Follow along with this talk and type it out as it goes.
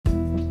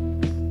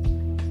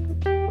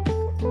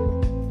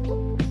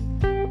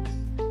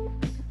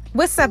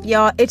What's up,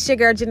 y'all? It's your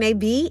girl, Janae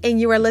B,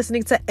 and you are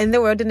listening to In the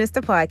Wilderness,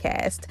 the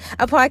podcast,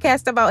 a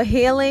podcast about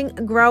healing,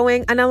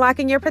 growing, and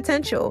unlocking your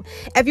potential.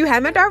 If you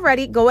haven't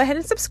already, go ahead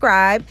and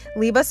subscribe,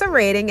 leave us a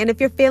rating, and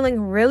if you're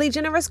feeling really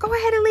generous, go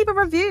ahead and leave a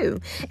review.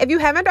 If you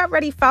haven't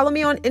already, follow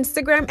me on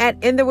Instagram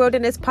at In the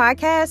Wilderness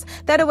Podcast.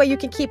 That way you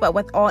can keep up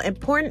with all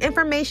important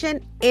information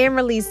and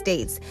release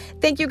dates.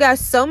 Thank you guys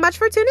so much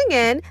for tuning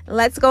in.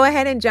 Let's go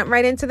ahead and jump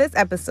right into this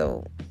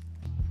episode.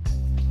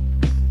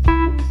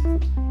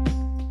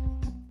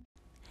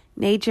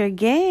 Nature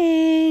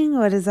gang,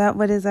 what is up?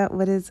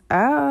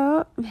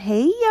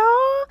 Hey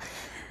y'all,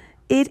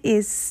 it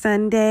is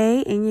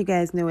Sunday and you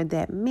guys know what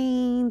that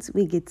means.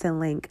 We get to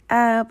link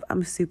up.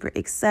 I'm super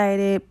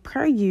excited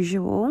per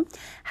usual.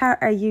 How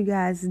are you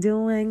guys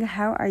doing?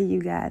 How are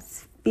you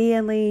guys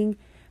feeling?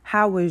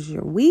 How was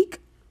your week?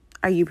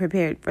 Are you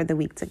prepared for the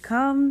week to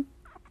come?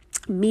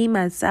 Me,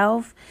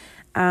 myself,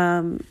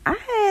 I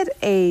had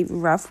a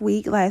rough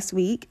week last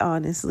week,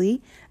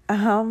 honestly,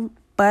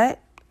 but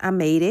I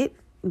made it.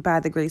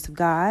 By the grace of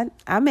God,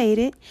 I made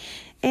it.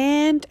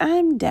 And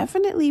I'm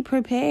definitely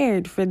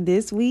prepared for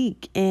this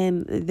week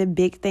and the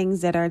big things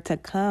that are to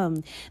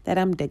come that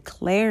I'm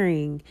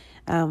declaring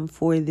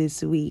for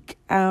this week.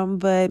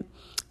 But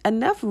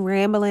enough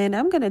rambling.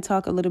 I'm going to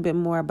talk a little bit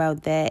more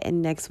about that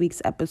in next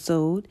week's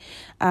episode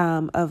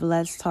of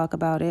Let's Talk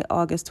About It,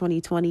 August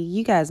 2020.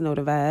 You guys know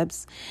the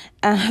vibes.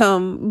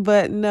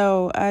 But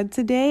no,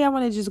 today I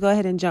want to just go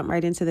ahead and jump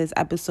right into this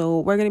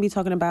episode. We're going to be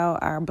talking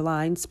about our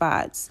blind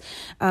spots.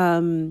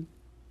 And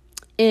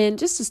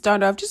just to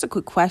start off, just a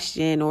quick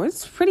question, or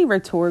it's pretty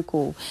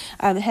rhetorical.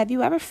 Have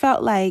you ever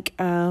felt like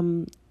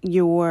have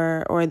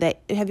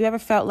you ever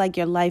felt like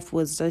your life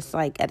was just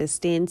like at a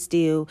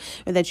standstill,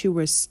 or that you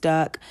were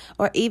stuck,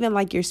 or even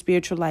like your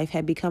spiritual life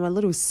had become a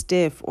little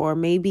stiff, or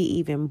maybe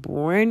even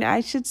boring,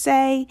 I should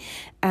say,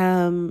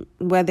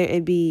 whether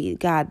it be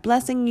God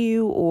blessing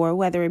you, or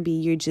whether it be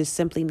you're just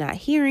simply not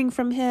hearing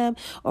from him,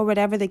 or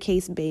whatever the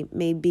case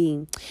may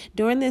be.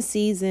 During this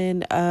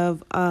season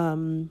of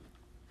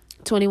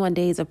 21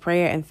 days of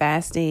prayer and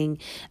fasting,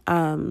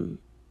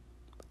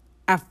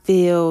 I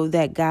feel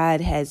that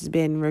God has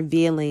been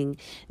revealing,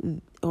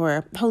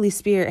 or Holy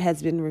Spirit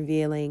has been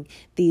revealing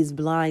these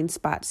blind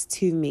spots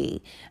to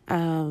me.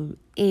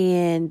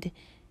 And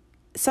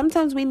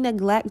sometimes we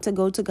neglect to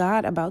go to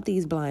God about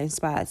these blind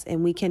spots,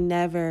 and we can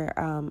never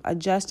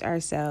adjust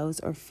ourselves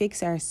or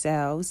fix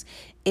ourselves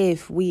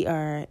if we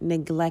are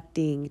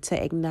neglecting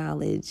to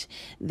acknowledge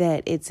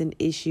that it's an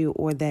issue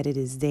or that it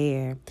is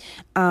there.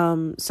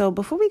 So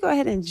before we go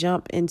ahead and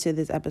jump into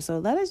this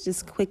episode, let us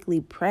just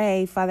quickly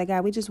pray. Father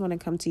God, we just want to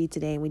come to you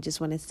today, and we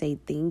just want to say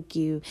thank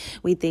you.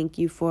 We thank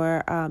you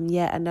for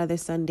yet another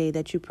Sunday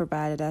that you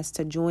provided us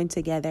to join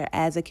together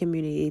as a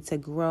community to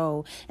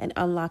grow and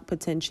unlock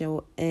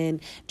potential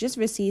and just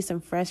receive some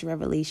fresh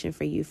revelation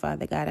for you,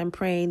 Father God. I'm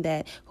praying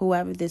that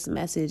whoever this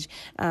message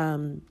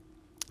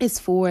is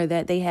for,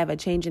 that they have a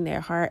change in their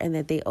heart, and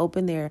that they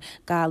open their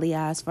godly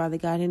eyes, Father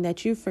God, and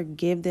that you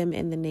forgive them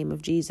in the name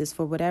of Jesus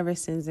for whatever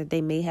sins that they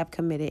may have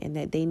committed and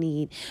that they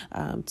need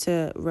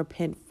to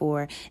repent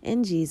for.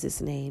 In Jesus'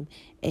 name,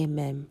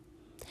 amen.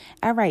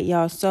 All right,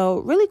 y'all. So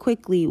really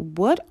quickly,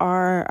 what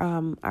are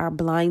our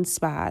blind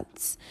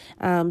spots?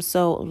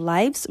 So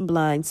life's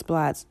blind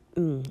spots.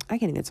 I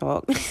can't even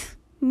talk.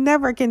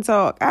 Never can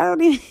talk. I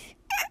don't even.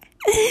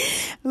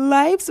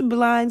 Life's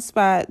blind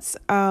spots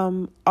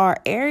are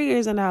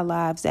areas in our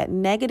lives that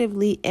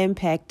negatively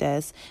impact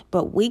us,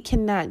 but we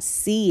cannot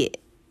see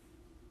it.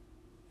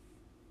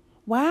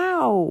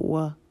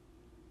 Wow.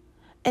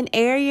 An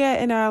area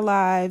in our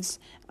lives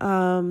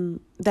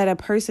that a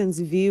person's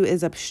view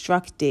is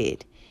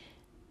obstructed.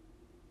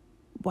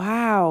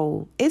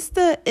 Wow. It's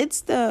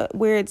the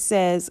where it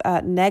says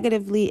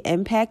negatively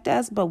impact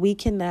us, but we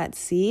cannot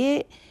see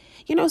it.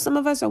 You know, some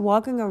of us are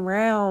walking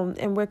around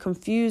and we're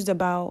confused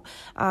about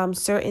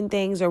certain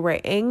things, or we're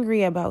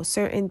angry about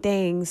certain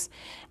things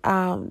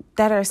that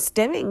are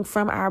stemming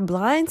from our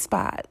blind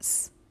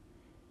spots.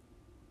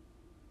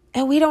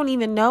 And we don't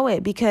even know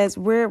it because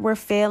we're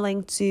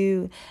failing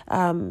to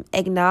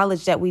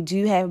acknowledge that we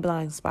do have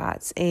blind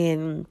spots,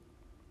 and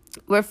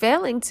we're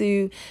failing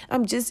to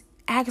just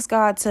ask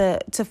God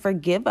to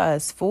forgive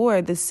us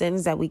for the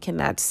sins that we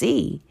cannot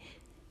see.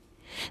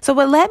 So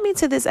what led me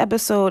to this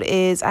episode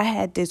is I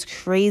had this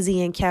crazy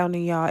encounter,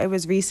 y'all. It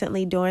was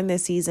recently during the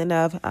season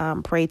of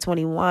Pray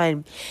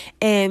 21.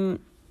 And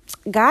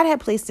God had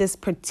placed this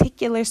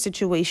particular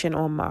situation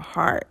on my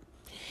heart.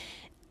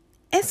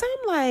 And so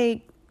I'm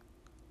like,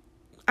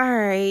 all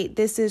right,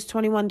 this is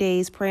 21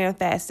 days prayer and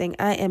fasting.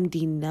 I am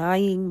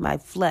denying my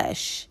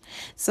flesh.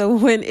 So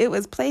when it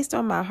was placed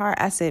on my heart,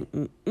 I said,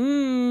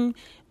 we're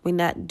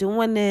not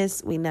doing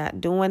this. We're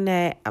not doing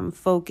that. I'm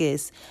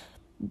focused.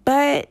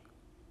 But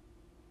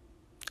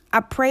I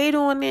prayed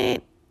on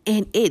it,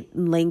 and it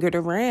lingered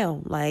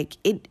around. Like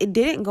it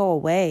didn't go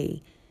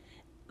away.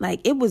 Like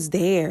it was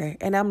there.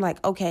 And I'm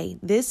like, okay,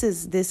 this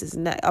is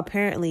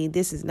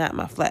not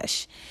my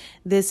flesh.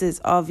 This is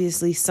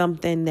obviously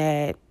something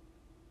that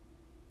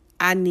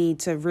I need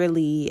to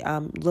really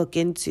look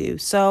into.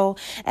 So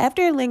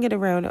after I lingered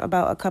around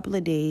about a couple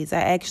of days,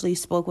 I actually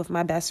spoke with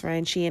my best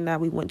friend. She and I,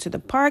 we went to the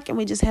park and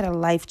we just had a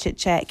life chit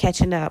chat,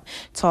 catching up,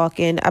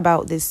 talking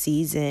about this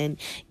season,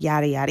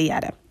 yada, yada,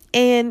 yada.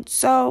 And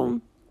so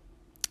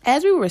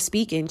as we were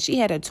speaking, she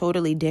had a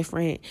totally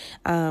different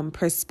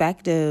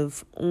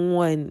perspective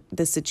on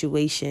the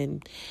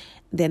situation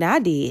than I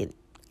did.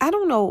 I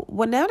don't know.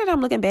 Well, now that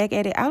I'm looking back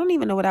at it, I don't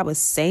even know what I was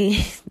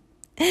saying.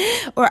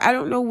 Or I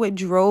don't know what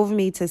drove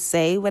me to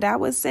say what I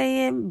was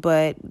saying,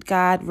 but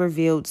God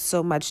revealed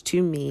so much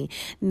to me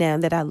now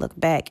that I look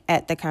back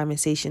at the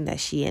conversation that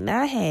she and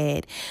I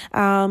had.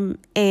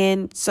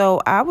 And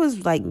so I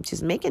was like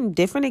just making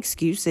different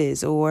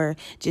excuses or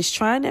just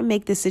trying to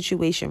make the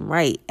situation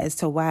right as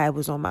to why it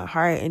was on my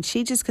heart. And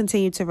she just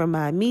continued to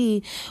remind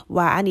me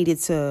why I needed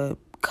to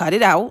cut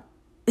it out.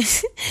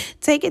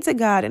 Take it to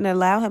God and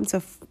allow him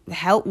to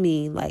help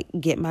me like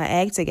get my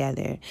act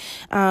together.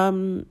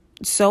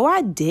 So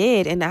I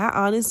did. And I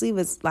honestly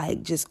was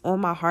like just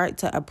on my heart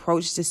to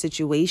approach the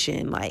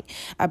situation, like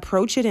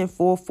approach it in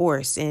full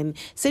force. And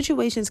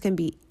situations can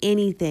be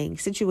anything.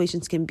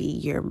 Situations can be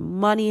your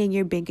money in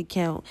your bank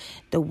account,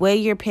 the way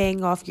you're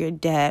paying off your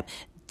debt,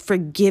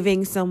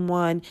 forgiving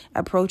someone,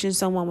 approaching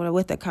someone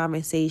with a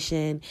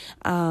conversation,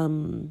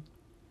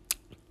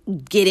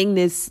 getting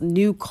this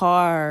new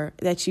car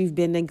that you've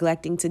been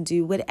neglecting to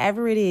do,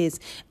 whatever it is,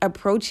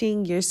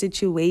 approaching your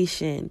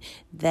situation,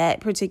 that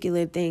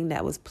particular thing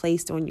that was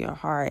placed on your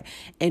heart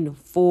in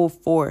full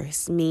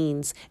force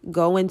means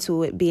go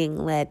into it being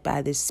led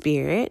by the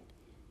Spirit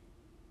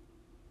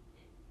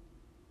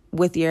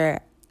with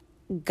your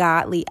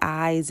godly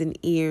eyes and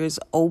ears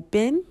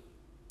open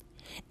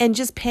and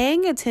just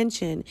paying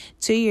attention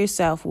to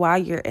yourself while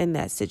you're in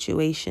that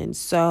situation.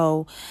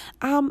 So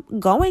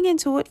going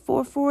into it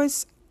full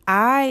force,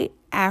 I,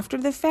 after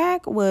the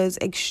fact, was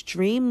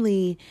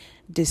extremely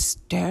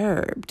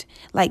disturbed.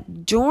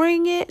 Like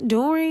during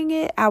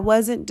it, I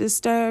wasn't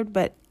disturbed,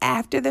 but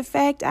after the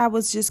fact, I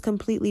was just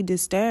completely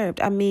disturbed.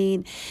 I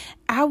mean,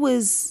 I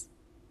was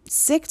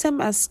sick to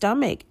my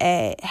stomach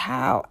at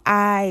how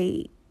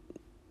I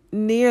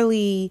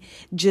nearly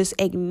just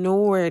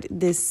ignored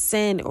this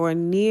sin or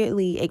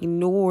nearly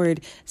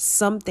ignored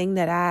something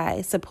that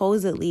I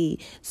supposedly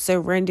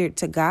surrendered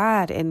to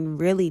God and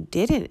really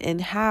didn't,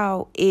 and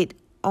how it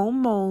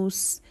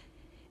almost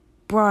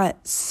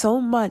brought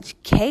so much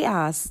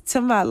chaos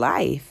to my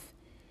life,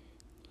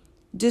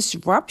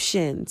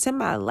 disruption to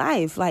my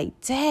life.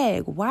 Like,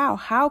 dang, wow,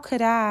 how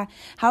could I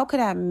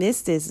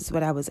miss this is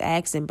what I was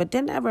asking. But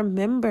then I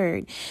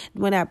remembered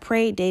when I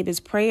prayed David's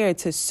prayer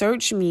to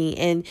search me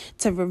and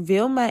to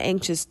reveal my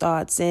anxious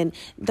thoughts, and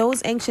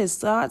those anxious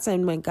thoughts,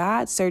 and when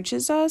God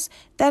searches us,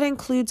 that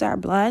includes our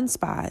blind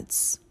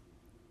spots.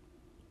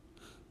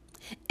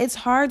 It's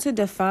hard to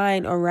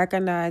define or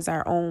recognize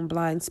our own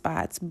blind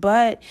spots,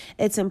 but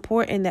it's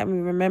important that we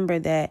remember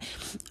that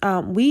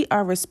we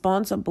are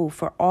responsible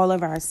for all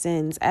of our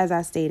sins, as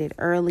I stated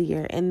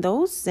earlier. And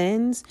those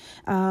sins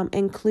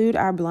include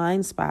our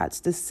blind spots,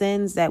 the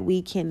sins that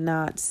we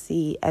cannot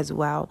see as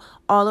well.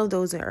 All of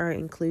those are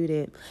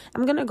included.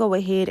 I'm going to go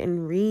ahead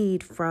and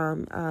read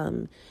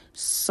from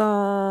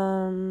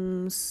Psalms.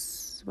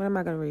 What am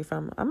I going to read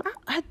from?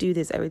 I do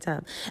this every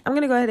time. I'm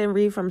going to go ahead and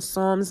read from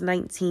Psalms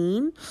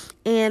 19.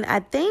 And I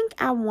think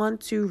I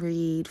want to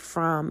read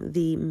from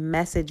the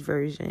Message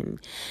version.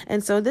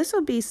 And so this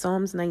will be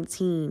Psalms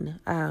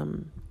 19,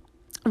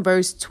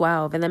 verse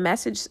 12. And the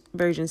Message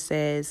version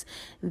says,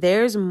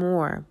 "There's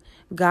more.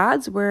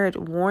 God's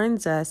word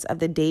warns us of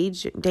the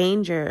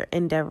danger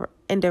and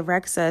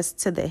directs us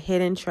to the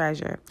hidden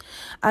treasure.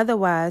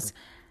 Otherwise,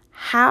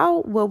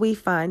 how will we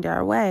find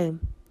our way?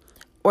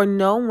 Or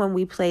know when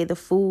we play the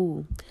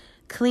fool?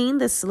 Clean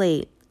the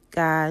slate,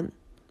 God,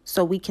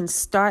 so we can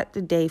start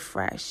the day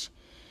fresh.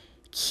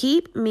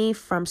 Keep me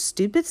from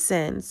stupid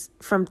sins,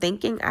 from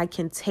thinking I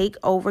can take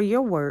over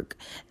your work.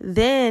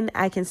 Then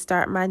I can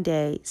start my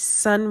day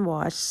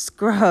sun-washed,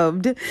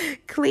 scrubbed,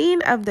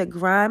 clean of the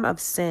grime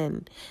of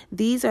sin.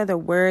 These are the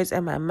words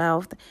in my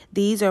mouth.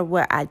 These are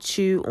what I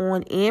chew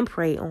on and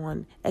pray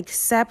on.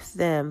 Accept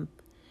them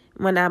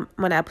when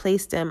I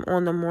place them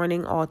on the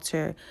morning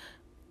altar."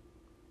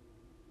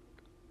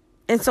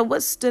 And so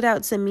what stood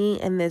out to me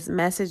in this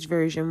Message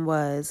version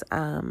was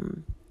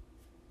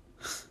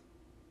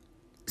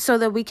so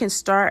that we can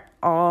start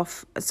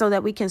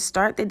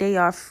the day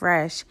off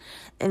fresh,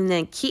 and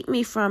then keep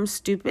me from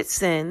stupid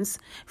sins,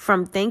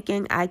 from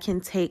thinking I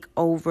can take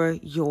over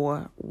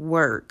your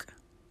work.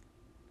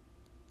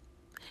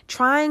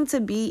 Trying to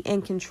be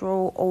in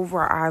control over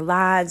our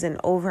lives and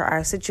over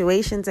our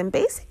situations, and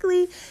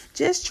basically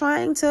just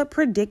trying to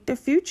predict the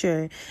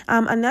future.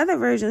 Another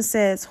version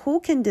says, "Who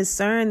can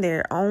discern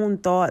their own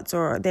thoughts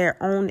or their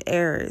own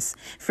errors?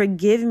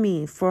 Forgive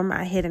me for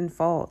my hidden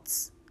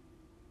faults."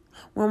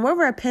 When we're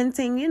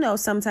repenting,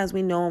 sometimes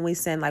we know when we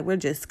sin, like we're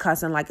just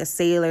cussing like a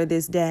sailor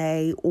this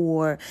day,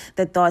 or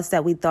the thoughts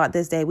that we thought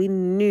this day, we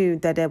knew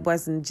that it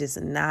wasn't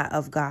just not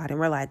of God. And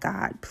we're like,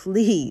 "God,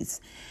 please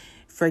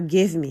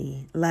forgive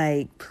me.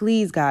 Like,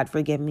 please, God,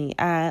 forgive me.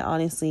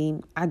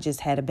 I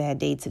just had a bad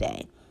day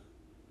today.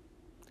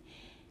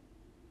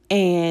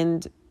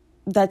 And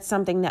that's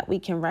something that we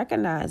can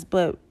recognize.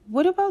 But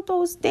what about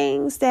those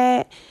things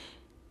that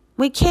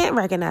we can't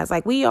recognize?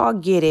 Like, we all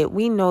get it.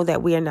 We know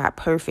that we are not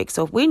perfect.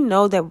 So if we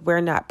know that we're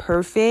not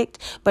perfect,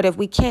 but if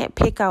we can't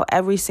pick out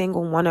every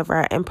single one of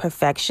our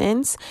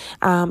imperfections,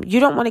 you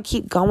don't want to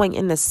keep going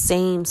in the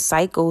same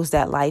cycles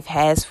that life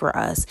has for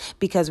us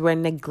because we're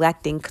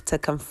neglecting to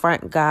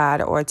confront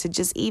God or to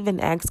just even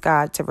ask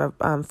God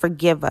to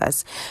forgive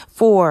us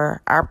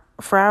for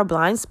our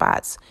blind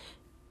spots.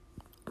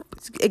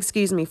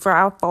 For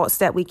our faults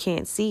that we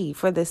can't see,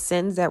 for the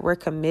sins that we're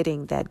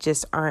committing that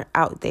just aren't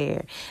out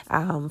there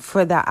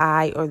for the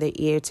eye or the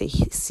ear to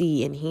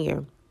see and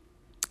hear.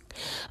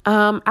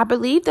 I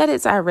believe that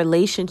it's our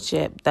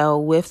relationship, though,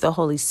 with the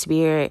Holy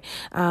Spirit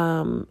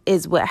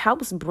is what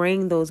helps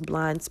bring those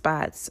blind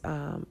spots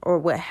or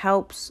what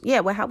helps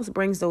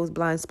brings those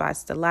blind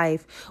spots to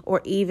life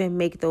or even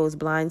make those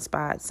blind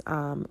spots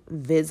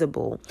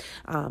visible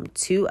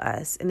to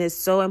us. And it's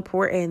so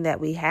important that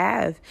we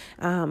have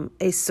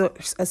a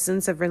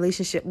sense of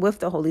relationship with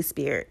the Holy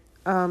Spirit.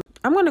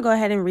 I'm going to go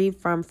ahead and read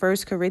from 1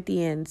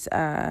 Corinthians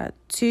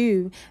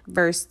 2,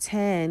 verse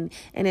 10,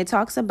 and it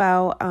talks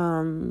about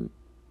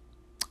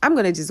I'm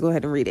going to just go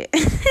ahead and read it.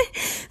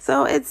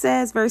 So it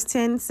says, verse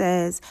 10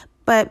 says,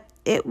 "But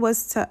it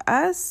was to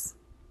us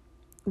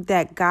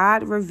that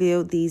God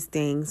revealed these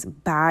things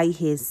by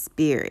his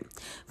Spirit.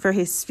 For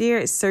his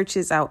Spirit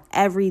searches out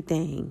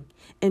everything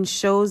and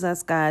shows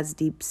us God's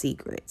deep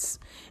secrets.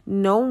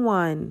 No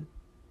one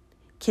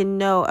can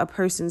know a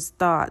person's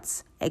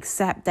thoughts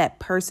except that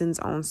person's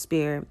own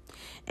spirit.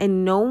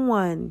 And no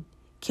one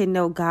can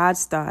know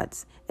God's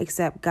thoughts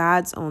except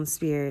God's own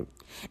spirit.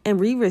 And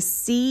we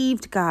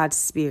received God's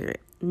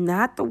Spirit,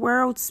 not the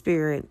world's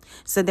spirit,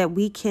 so that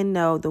we can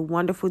know the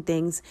wonderful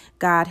things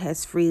God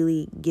has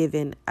freely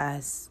given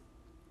us."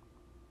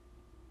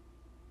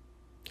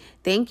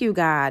 Thank you,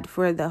 God,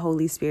 for the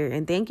Holy Spirit.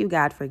 And thank you,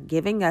 God, for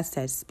giving us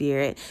that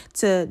Spirit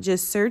to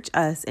just search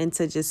us and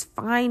to just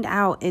find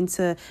out and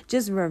to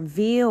just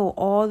reveal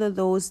all of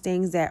those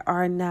things that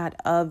are not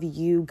of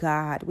you,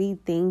 God. We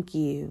thank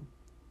you.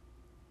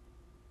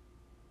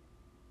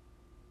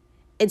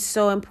 It's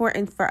so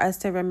important for us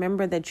to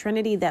remember the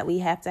Trinity, that we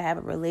have to have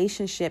a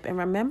relationship and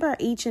remember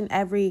each and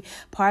every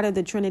part of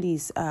the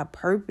Trinity's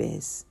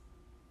purpose.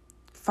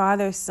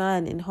 Father,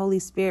 Son, and Holy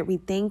Spirit, we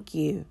thank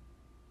you.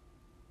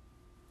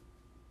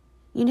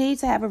 You need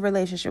to have a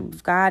relationship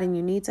with God, and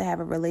you need to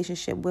have a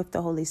relationship with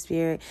the Holy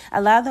Spirit.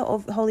 Allow the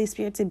Holy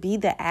Spirit to be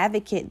the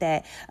advocate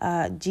that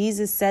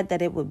Jesus said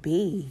that it would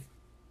be.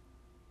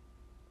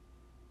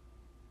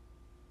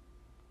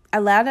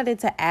 Allow that it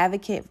to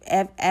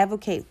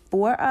advocate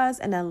for us,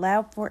 and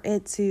allow for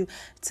it to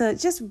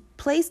just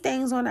place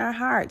things on our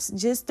hearts,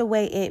 just the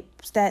way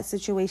that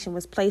situation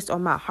was placed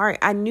on my heart.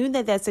 I knew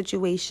that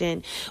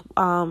situation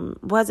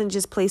wasn't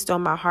just placed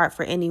on my heart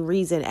for any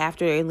reason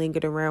after it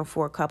lingered around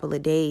for a couple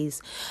of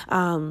days.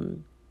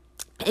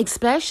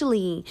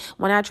 Especially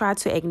when I tried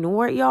to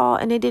ignore it, y'all,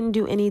 and it didn't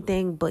do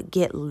anything but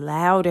get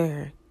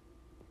louder.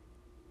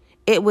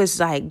 It was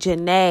like,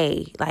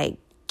 Janae, like,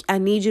 I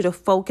need you to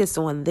focus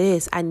on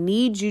this. I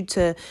need you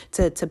to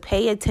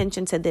pay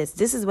attention to this.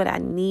 This is what I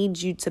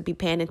need you to be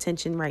paying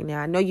attention right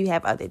now. I know you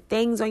have other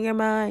things on your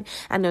mind.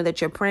 I know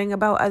that you're praying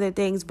about other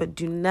things, but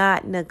do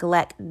not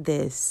neglect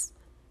this.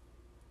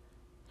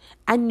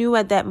 I knew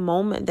at that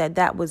moment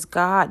that was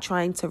God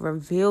trying to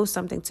reveal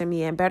something to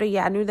me. And better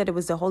yet, I knew that it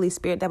was the Holy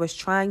Spirit that was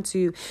trying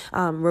to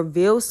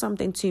reveal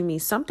something to me,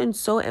 something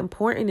so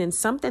important and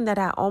something that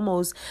I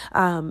almost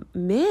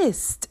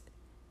missed.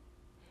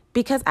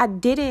 Because I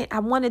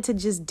wanted to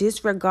just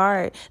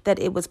disregard that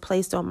it was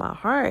placed on my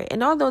heart.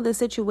 And although the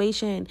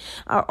situation,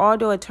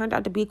 although it turned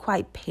out to be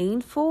quite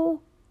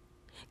painful,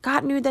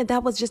 God knew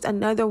that was just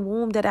another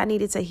wound that I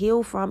needed to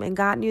heal from. And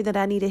God knew that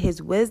I needed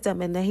his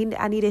wisdom and that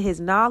I needed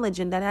his knowledge,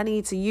 and that I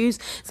needed to use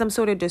some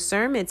sort of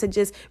discernment to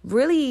just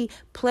really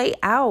play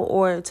out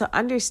or to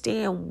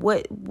understand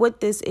what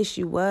this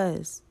issue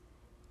was.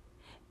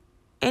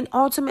 And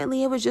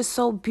ultimately, it was just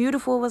so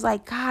beautiful. It was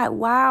like, God,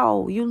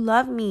 wow, you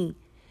love me.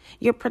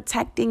 You're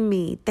protecting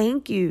me.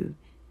 Thank you.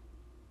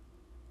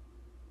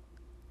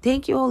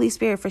 Thank you, Holy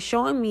Spirit, for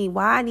showing me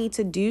why I need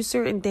to do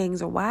certain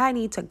things, or why I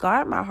need to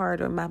guard my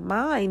heart or my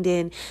mind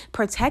and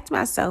protect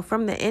myself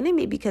from the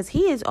enemy, because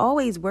he is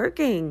always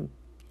working.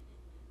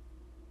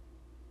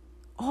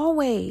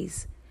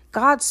 Always.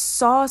 God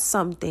saw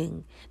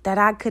something that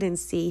I couldn't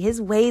see. His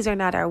ways are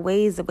not our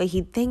ways. The way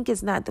he thinks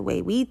is not the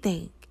way we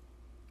think.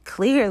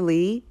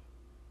 Clearly.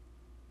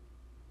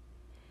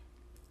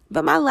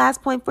 But my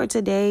last point for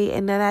today,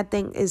 and that I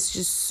think is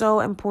just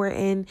so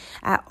important,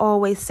 I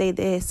always say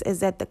this, is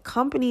that the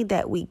company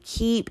that we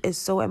keep is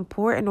so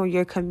important, or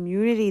your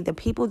community, the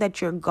people that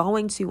you're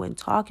going to and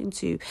talking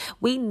to.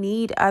 We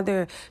need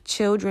other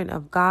children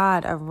of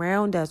God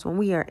around us when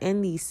we are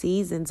in these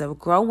seasons of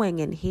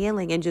growing and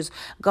healing and just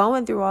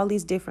going through all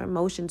these different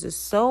motions. It's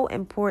so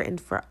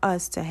important for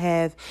us to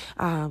have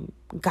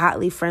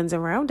godly friends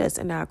around us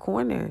in our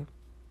corner.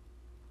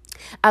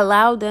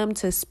 Allow them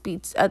to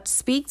speak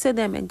to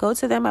them and go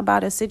to them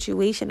about a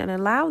situation, and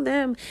allow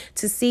them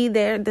to see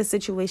the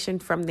situation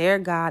from their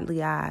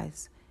godly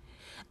eyes.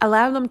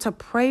 Allow them to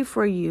pray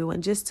for you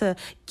and just to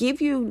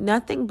give you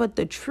nothing but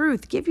the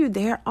truth, give you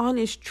their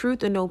honest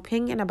truth and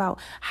opinion about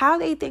how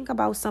they think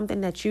about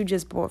something that you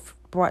just brought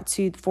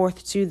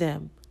forth to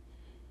them.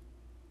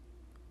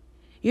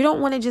 You don't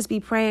want to just be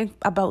praying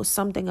about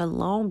something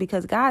alone,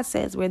 because God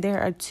says where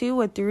there are 2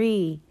 or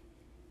 3.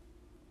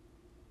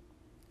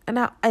 And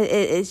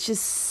it's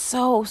just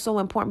so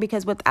important,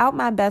 because without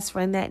my best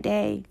friend that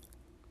day,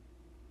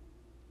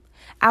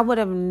 I would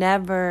have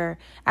never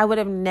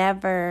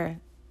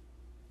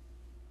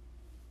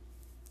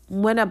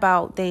went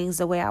about things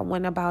the way I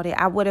went about it.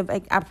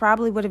 I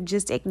probably would have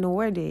just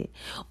ignored it.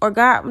 Or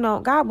God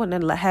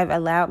wouldn't have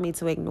allowed me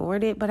to ignore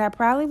it, but I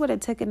probably would have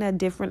taken a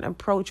different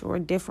approach or a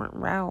different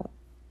route.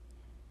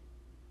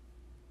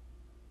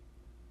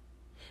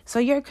 So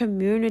your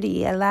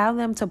community, allow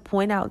them to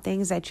point out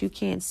things that you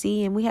can't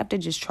see, and we have to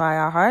just try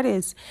our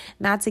hardest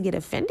not to get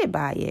offended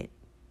by it.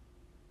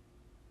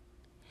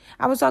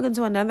 I was talking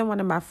to another one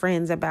of my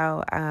friends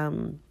about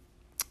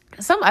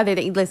some other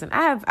thing. Listen,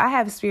 I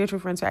have spiritual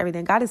friends for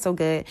everything. God is so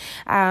good.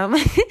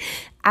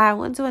 I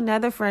went to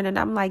another friend and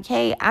I'm like,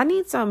 hey, I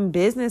need some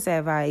business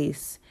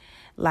advice.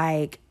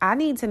 Like, I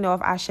need to know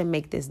if I should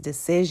make this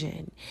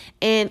decision.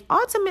 And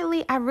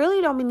ultimately, I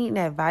really don't be needing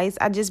advice.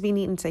 I just be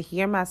needing to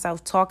hear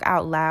myself talk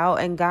out loud.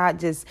 And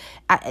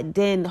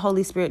then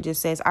Holy Spirit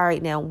just says, all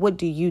right, now, what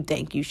do you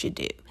think you should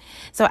do?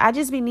 So I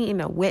just be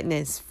needing a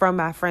witness from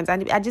my friends.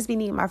 I just be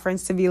needing my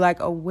friends to be like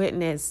a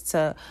witness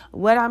to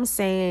what I'm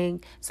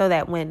saying, so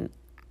that when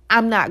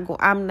I'm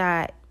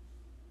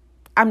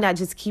not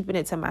just keeping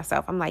it to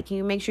myself. I'm like, can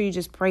you make sure you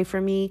just pray for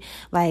me?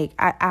 Like,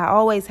 I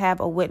always have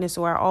a witness,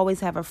 or I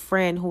always have a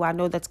friend who I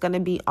know that's going to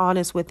be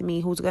honest with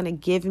me, who's going to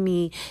give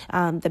me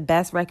the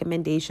best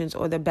recommendations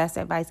or the best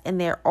advice.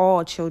 And they're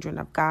all children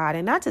of God.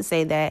 And not to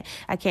say that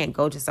I can't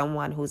go to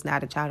someone who's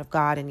not a child of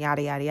God and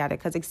yada, yada, yada,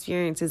 because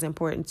experience is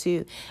important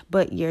too.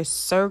 But your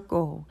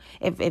circle,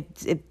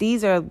 if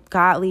these are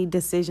godly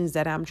decisions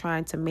that I'm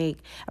trying to make,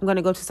 I'm going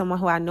to go to someone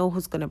who I know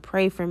who's going to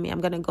pray for me. I'm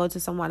going to go to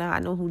someone I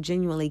know who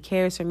genuinely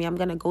cares for me. I'm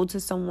going to go to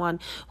someone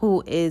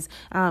who is,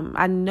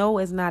 I know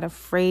is not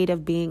afraid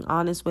of being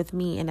honest with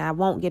me, and I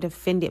won't get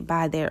offended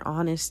by their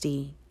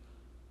honesty.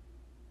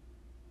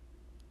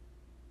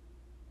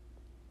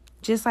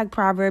 Just like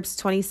Proverbs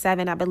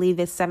 27, I believe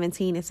it's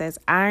 17, it says,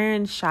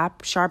 iron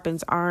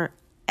sharpens iron.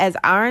 As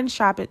iron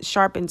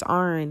sharpens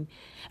iron,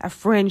 a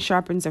friend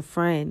sharpens a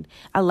friend.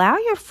 Allow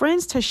your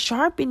friends to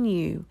sharpen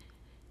you.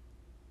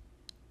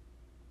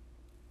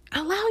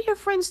 Allow your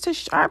friends to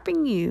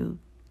sharpen you.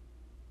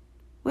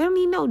 We don't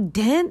need no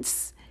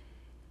dents.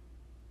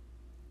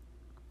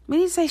 We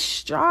need to say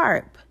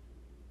sharp.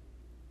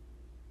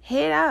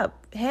 Head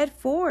up, head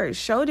forward,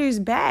 shoulders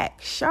back,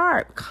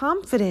 sharp,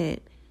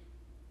 confident,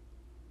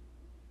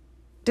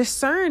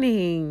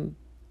 discerning,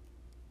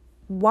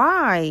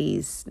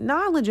 wise,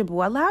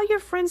 knowledgeable. Allow your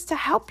friends to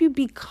help you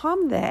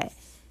become that.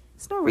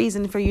 There's no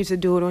reason for you to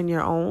do it on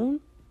your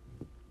own.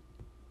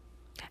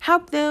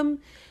 Help them.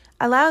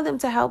 Allow them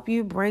to help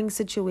you bring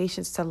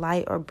situations to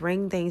light, or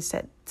bring things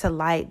to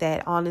light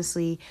that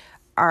honestly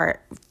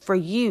are for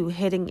you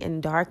hidden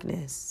in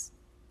darkness.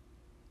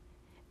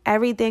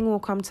 Everything will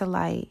come to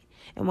light.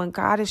 And when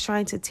God is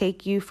trying to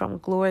take you from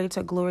glory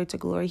to glory to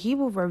glory, He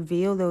will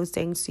reveal those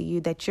things to you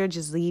that you're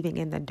just leaving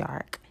in the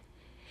dark,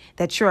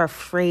 that you're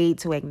afraid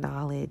to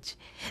acknowledge,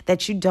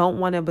 that you don't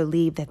want to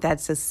believe that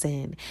that's a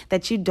sin,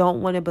 that you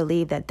don't want to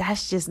believe that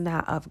that's just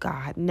not of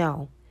God.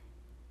 No.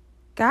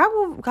 God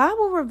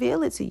will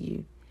reveal it to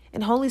you,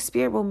 and Holy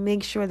Spirit will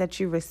make sure that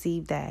you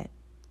receive that.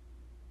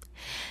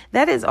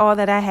 That is all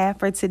that I have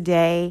for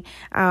today.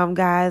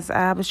 Guys,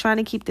 I was trying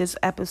to keep this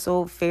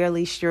episode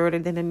fairly shorter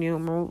than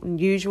the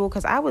usual,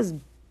 because I was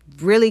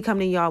really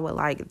coming to y'all with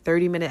like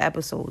 30-minute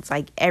episodes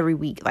like every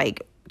week,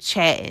 like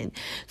chatting.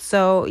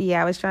 So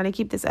yeah, I was trying to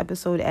keep this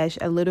episode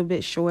a little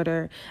bit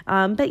shorter.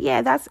 But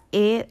yeah, that's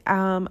it.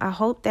 I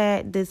hope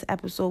that this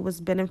episode was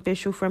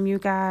beneficial from you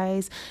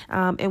guys.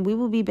 And we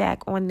will be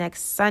back on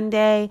next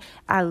Sunday.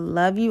 I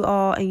love you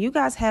all, and you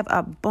guys have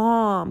a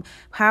bomb,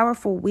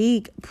 powerful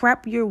week.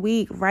 Prep your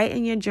week, write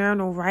in your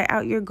journal, write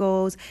out your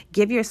goals,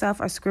 give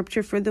yourself a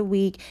scripture for the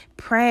week,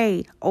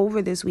 pray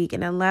over this week,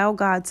 and allow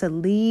God to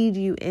lead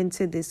you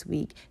into this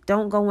week.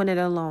 Don't go in it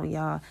alone,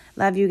 y'all.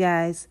 Love you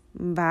guys.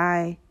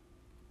 Bye.